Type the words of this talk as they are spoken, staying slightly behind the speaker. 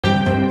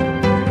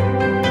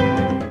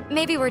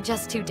maybe we're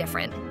just too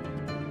different.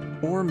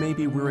 Or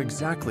maybe we're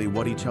exactly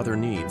what each other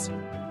needs.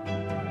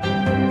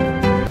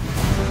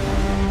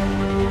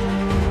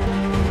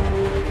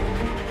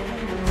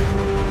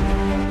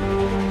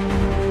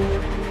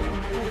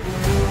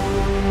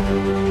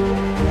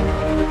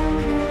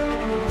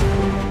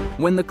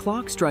 When the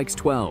clock strikes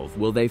 12,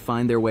 will they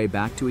find their way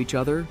back to each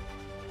other?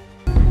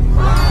 5,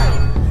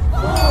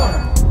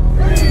 4,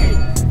 3,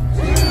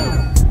 2,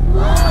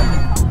 1.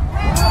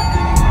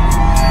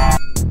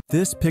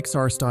 This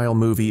Pixar-style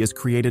movie is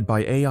created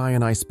by AI,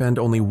 and I spend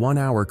only 1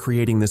 hour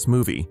creating this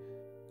movie.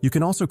 You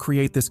can also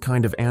create this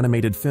kind of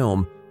animated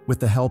film with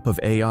the help of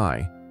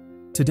AI.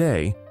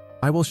 Today,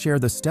 I will share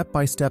the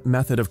step-by-step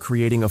method of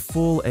creating a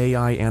full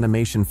AI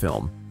animation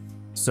film.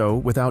 So,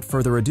 without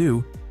further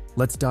ado,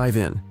 let's dive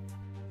in.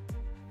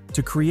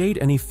 To create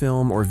any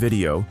film or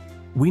video,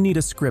 we need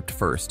a script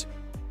first.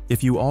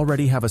 If you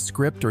already have a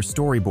script or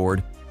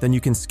storyboard, then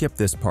you can skip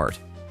this part.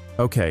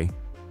 Okay,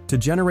 to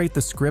generate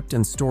the script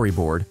and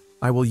storyboard,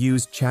 I will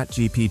use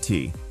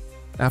ChatGPT.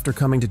 After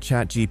coming to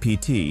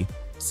ChatGPT,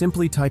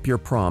 simply type your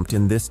prompt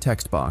in this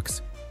text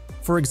box.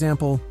 For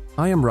example,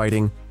 I am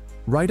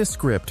write a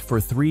script for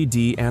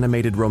 3D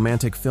animated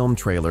romantic film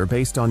trailer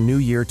based on New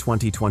Year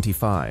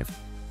 2025.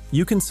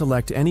 You can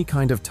select any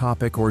kind of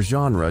topic or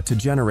genre to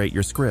generate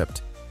your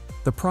script.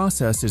 The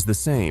process is the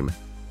same.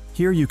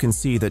 Here you can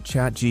see that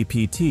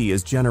ChatGPT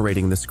is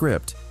generating the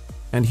script.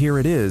 And here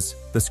it is,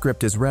 the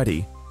script is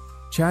ready.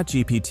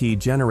 ChatGPT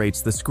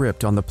generates the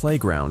script on the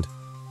playground.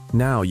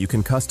 Now you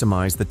can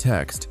customize the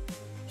text.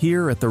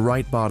 Here at the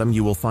right bottom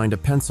you will find a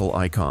pencil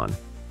icon.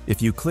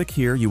 If you click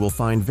here, you will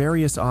find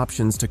various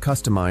options to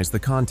customize the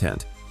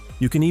content.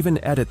 You can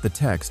even edit the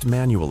text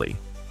manually.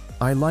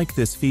 I like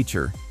this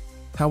feature.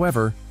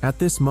 However, at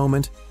this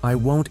moment, I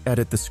won't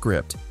edit the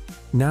script.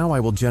 Now I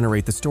will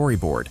generate the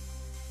storyboard.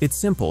 It's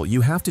simple, you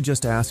have to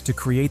just ask to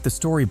create the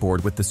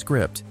storyboard with the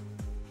script.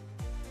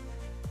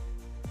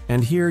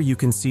 And here you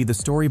can see the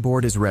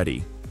storyboard is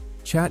ready.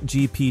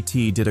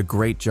 ChatGPT did a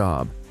great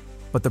job.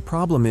 But the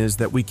problem is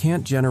that we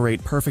can't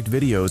generate perfect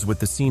videos with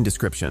the scene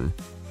description.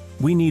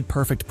 We need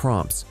perfect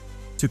prompts.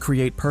 To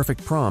create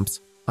perfect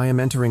prompts, I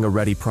am entering a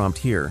ready prompt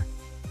here.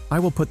 I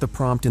will put the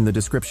prompt in the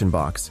description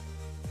box.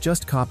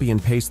 Just copy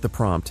and paste the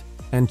prompt,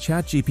 and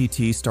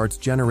ChatGPT starts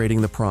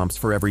generating the prompts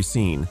for every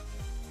scene.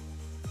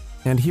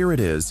 And here it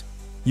is.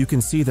 You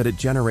can see that it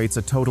generates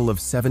a total of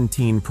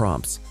 17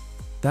 prompts.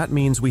 That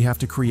means we have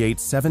to create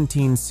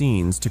 17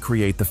 scenes to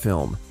create the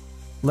film.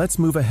 Let's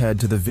move ahead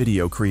to the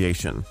video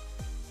creation.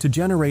 To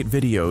generate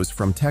videos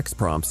from text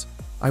prompts,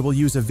 I will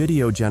use a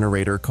video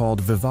generator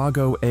called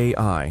VivaGo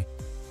AI.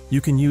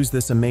 You can use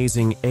this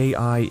amazing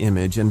AI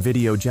image and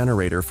video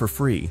generator for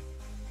free.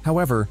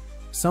 However,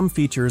 some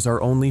features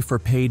are only for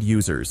paid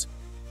users.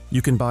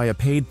 You can buy a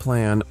paid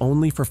plan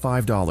only for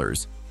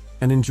 $5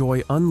 and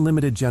enjoy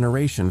unlimited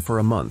generation for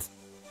a month.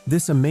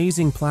 This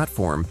amazing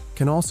platform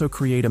can also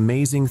create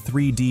amazing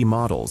 3D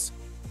models.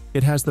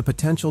 It has the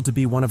potential to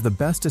be one of the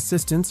best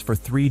assistants for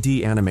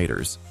 3D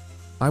animators.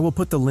 I will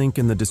put the link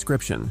in the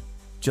description.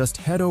 Just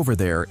head over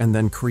there and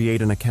then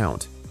create an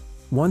account.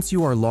 Once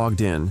you are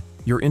logged in,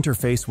 your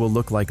interface will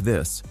look like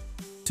this.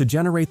 To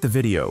generate the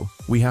video,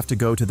 we have to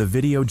go to the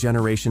Video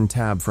Generation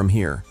tab from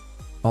here.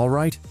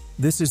 Alright,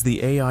 this is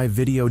the AI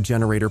Video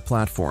Generator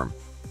platform.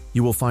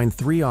 You will find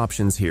 3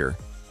 options here: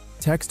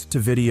 text to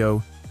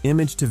video,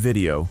 image to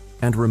video,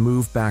 and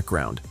remove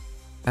background.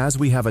 As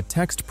we have a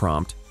text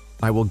prompt,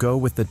 I will go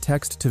with the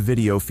text to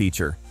video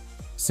feature.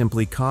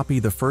 Simply copy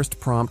the first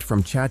prompt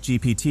from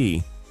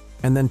ChatGPT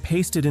and then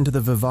paste it into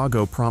the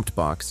VivaGo prompt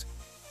box.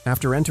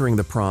 After entering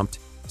the prompt,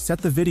 set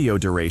the video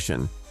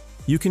duration.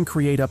 You can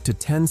create up to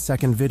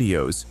 10-second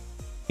videos.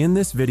 In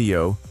this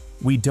video,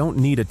 we don't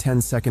need a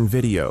 10-second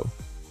video.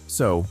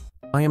 So,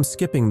 I am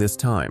skipping this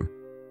time.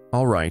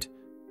 Alright,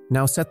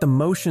 now set the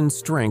motion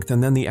strength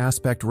and then the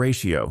aspect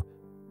ratio.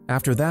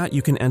 After that,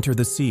 you can enter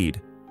the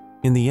seed.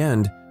 In the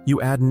end, you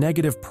add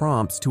negative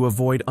prompts to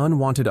avoid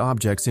unwanted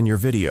objects in your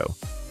video.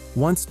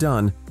 Once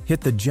done,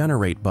 hit the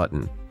Generate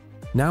button.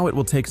 Now it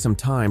will take some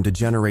time to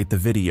generate the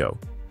video.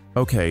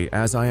 Okay,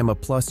 as I am a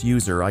Plus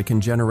user, I can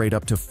generate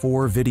up to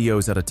 4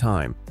 videos at a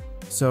time.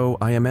 So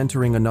I am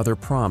entering another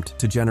prompt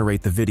to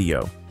generate the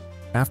video.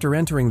 After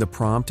entering the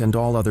prompt and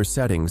all other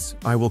settings,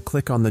 I will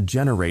click on the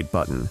Generate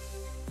button.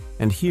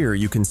 And here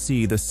you can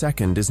see the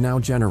second is now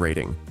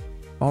generating.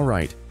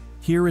 Alright,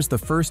 here is the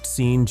first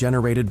scene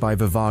generated by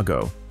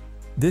VivaGo.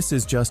 This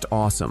is just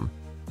awesome.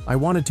 I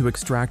wanted to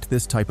extract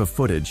this type of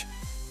footage.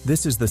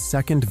 This is the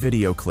second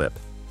video clip.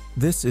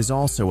 This is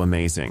also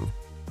amazing.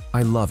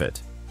 I love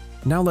it.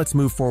 Now let's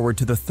move forward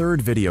to the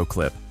third video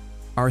clip.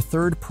 Our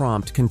third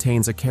prompt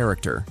contains a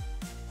character.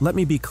 Let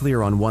me be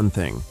clear on one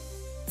thing.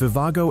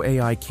 VivaGo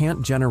AI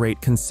can't generate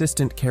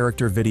consistent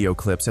character video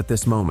clips at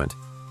this moment.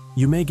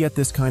 You may get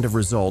this kind of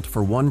result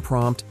for one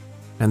prompt,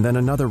 and then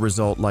another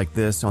result like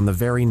this on the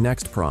very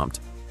next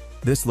prompt.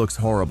 This looks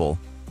horrible.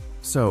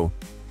 So,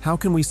 how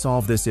can we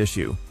solve this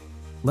issue?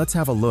 Let's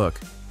have a look.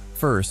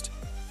 First,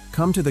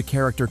 come to the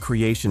Character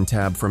Creation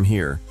tab from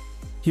here.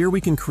 Here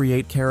we can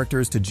create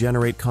characters to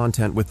generate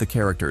content with the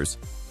characters.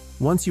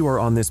 Once you are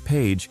on this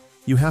page,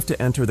 you have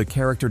to enter the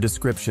character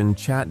description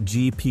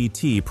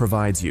ChatGPT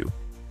provides you.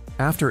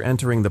 After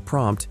entering the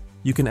prompt,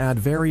 you can add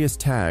various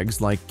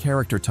tags like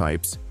character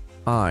types,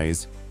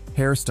 eyes,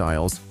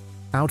 hairstyles,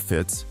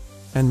 outfits,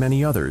 and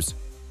many others.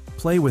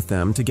 Play with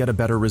them to get a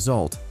better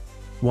result.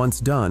 Once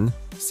done,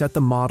 set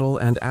the model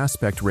and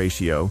aspect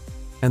ratio,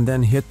 and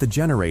then hit the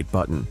Generate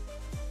button.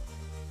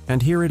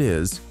 And here it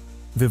is.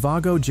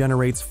 VivaGo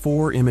generates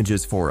 4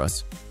 images for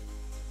us.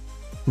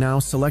 Now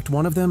select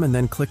one of them and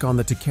then click on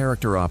the To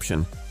Character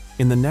option.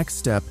 In the next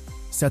step,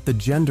 set the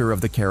gender of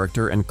the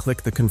character and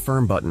click the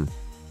Confirm button.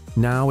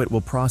 Now it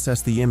will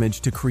process the image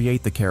to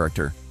create the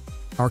character.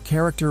 Our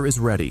character is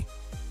ready.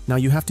 Now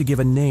you have to give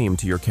a name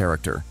to your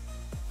character.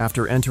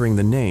 After entering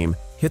the name,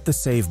 hit the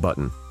Save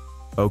button.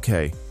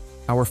 Okay,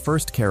 our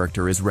first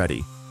character is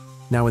ready.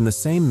 Now in the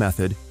same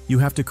method, you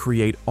have to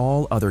create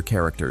all other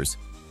characters.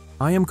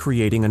 I am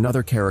creating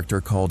another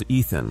character called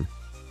Ethan.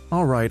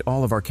 Alright,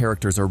 all of our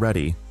characters are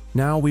ready.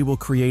 Now we will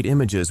create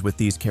images with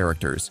these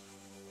characters.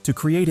 To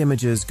create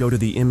images, go to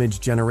the Image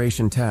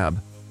Generation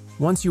tab.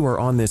 Once you are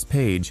on this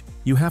page,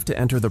 you have to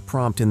enter the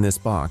prompt in this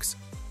box.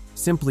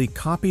 Simply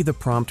copy the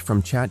prompt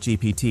from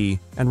ChatGPT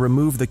and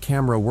remove the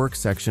camera work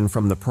section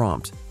from the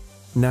prompt.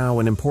 Now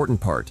an important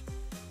part.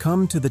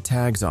 Come to the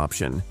Tags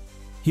option.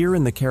 Here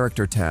in the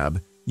Character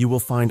tab, you will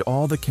find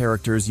all the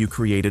characters you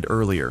created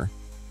earlier.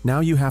 Now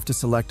you have to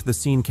select the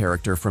scene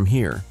character from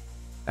here.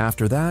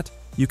 After that,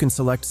 you can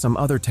select some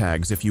other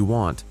tags if you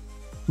want.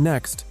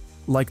 Next,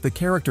 like the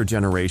character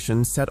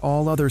generation, set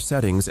all other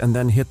settings and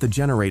then hit the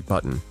Generate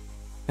button.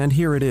 And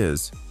here it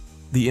is.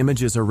 The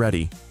images are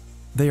ready.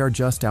 They are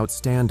just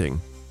outstanding.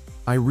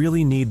 I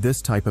really need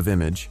this type of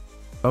image.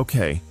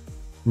 Okay.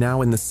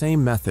 Now in the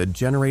same method,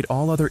 generate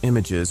all other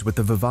images with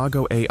the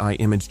VivaGo AI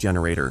image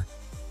generator.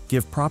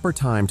 Give proper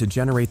time to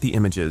generate the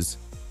images.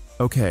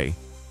 Okay.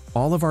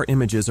 All of our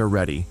images are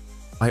ready.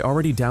 I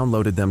already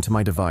downloaded them to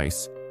my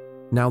device.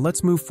 Now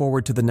let's move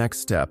forward to the next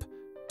step,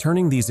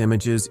 turning these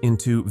images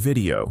into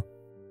video.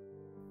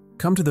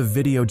 Come to the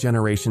Video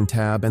Generation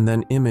tab and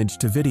then Image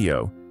to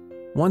Video.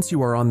 Once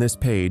you are on this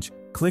page,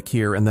 click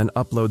here and then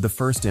upload the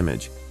first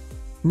image.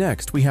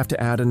 Next, we have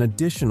to add an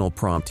additional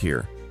prompt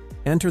here.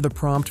 Enter the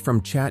prompt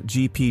from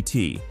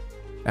ChatGPT.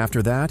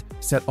 After that,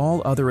 set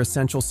all other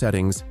essential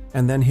settings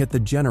and then hit the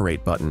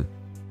Generate button.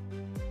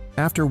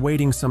 After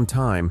waiting some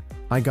time,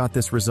 I got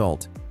this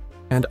result.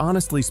 And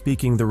honestly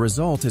speaking, the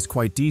result is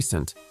quite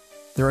decent.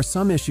 There are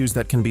some issues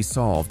that can be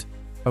solved.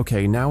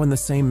 Okay, now in the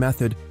same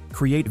method,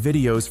 create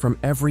videos from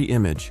every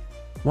image.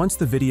 Once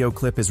the video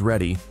clip is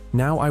ready,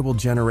 now I will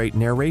generate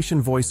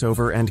narration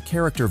voiceover and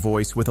character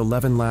voice with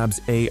ElevenLabs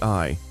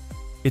AI.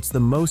 It's the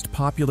most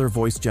popular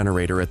voice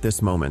generator at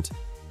this moment.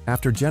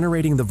 After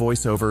generating the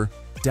voiceover,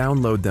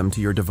 download them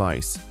to your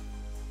device.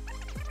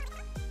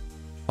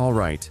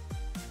 Alright,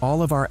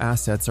 all of our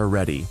assets are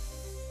ready.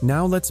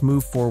 Now let's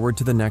move forward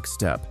to the next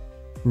step.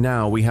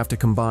 Now we have to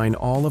combine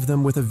all of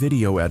them with a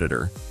video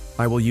editor.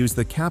 I will use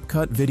the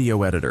CapCut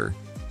video editor.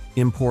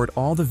 Import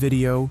all the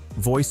video,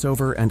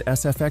 voiceover, and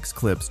SFX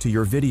clips to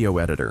your video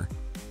editor.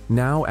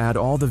 Now add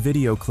all the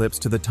video clips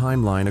to the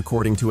timeline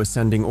according to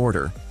ascending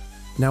order.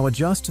 Now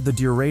adjust the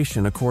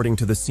duration according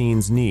to the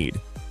scene's need.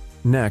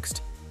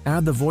 Next,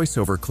 add the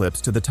voiceover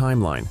clips to the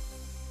timeline.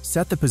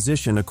 Set the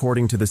position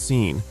according to the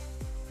scene.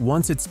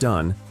 Once it's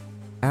done,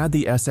 add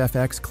the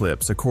SFX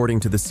clips according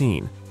to the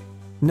scene.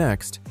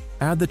 Next,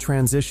 add the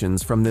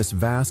transitions from this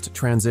vast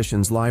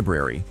transitions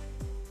library.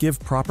 Give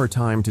proper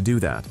time to do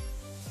that.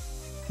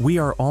 We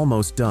are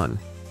almost done.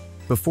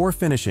 Before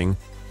finishing,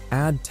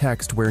 add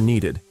text where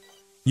needed.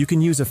 You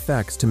can use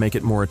effects to make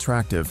it more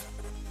attractive.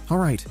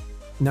 Alright,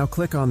 now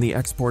click on the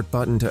Export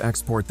button to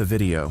export the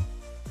video.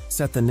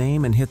 Set the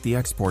name and hit the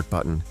Export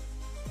button.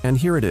 And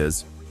here it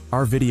is.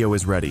 Our video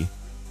is ready.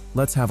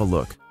 Let's have a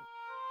look.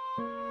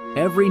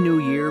 Every new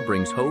year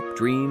brings hope,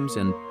 dreams,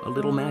 and a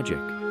little magic.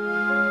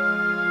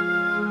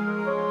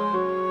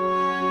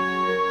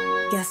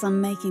 Guess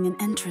I'm making an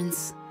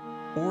entrance.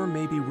 Or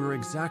maybe we're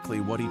exactly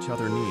what each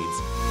other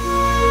needs.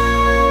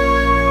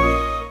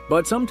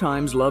 But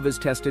sometimes love is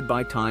tested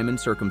by time and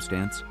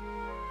circumstance.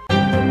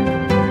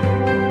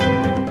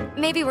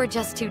 Maybe we're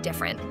just too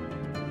different.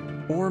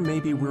 Or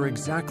maybe we're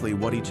exactly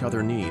what each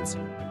other needs.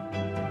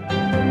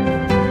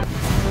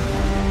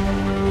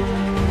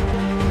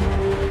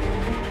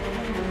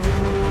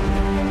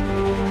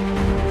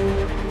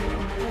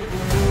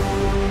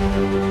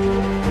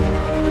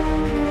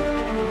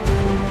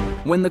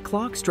 When the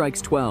clock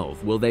strikes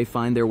 12, will they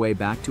find their way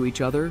back to each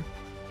other?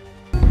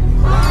 5,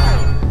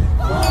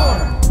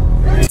 4,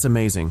 3. It's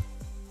amazing.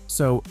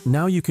 So,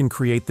 now you can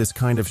create this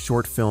kind of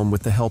short film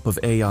with the help of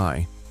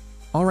AI.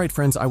 Alright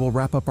friends, I will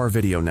wrap up our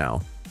video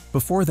now.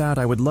 Before that,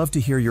 I would love to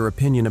hear your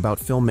opinion about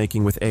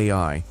filmmaking with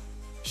AI.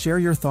 Share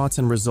your thoughts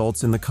and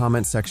results in the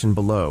comment section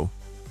below.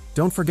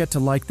 Don't forget to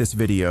like this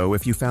video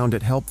if you found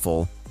it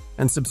helpful,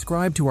 and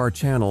subscribe to our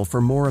channel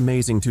for more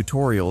amazing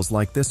tutorials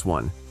like this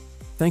one.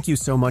 Thank you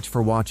so much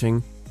for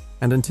watching,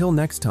 and until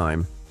next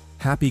time,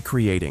 happy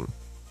creating!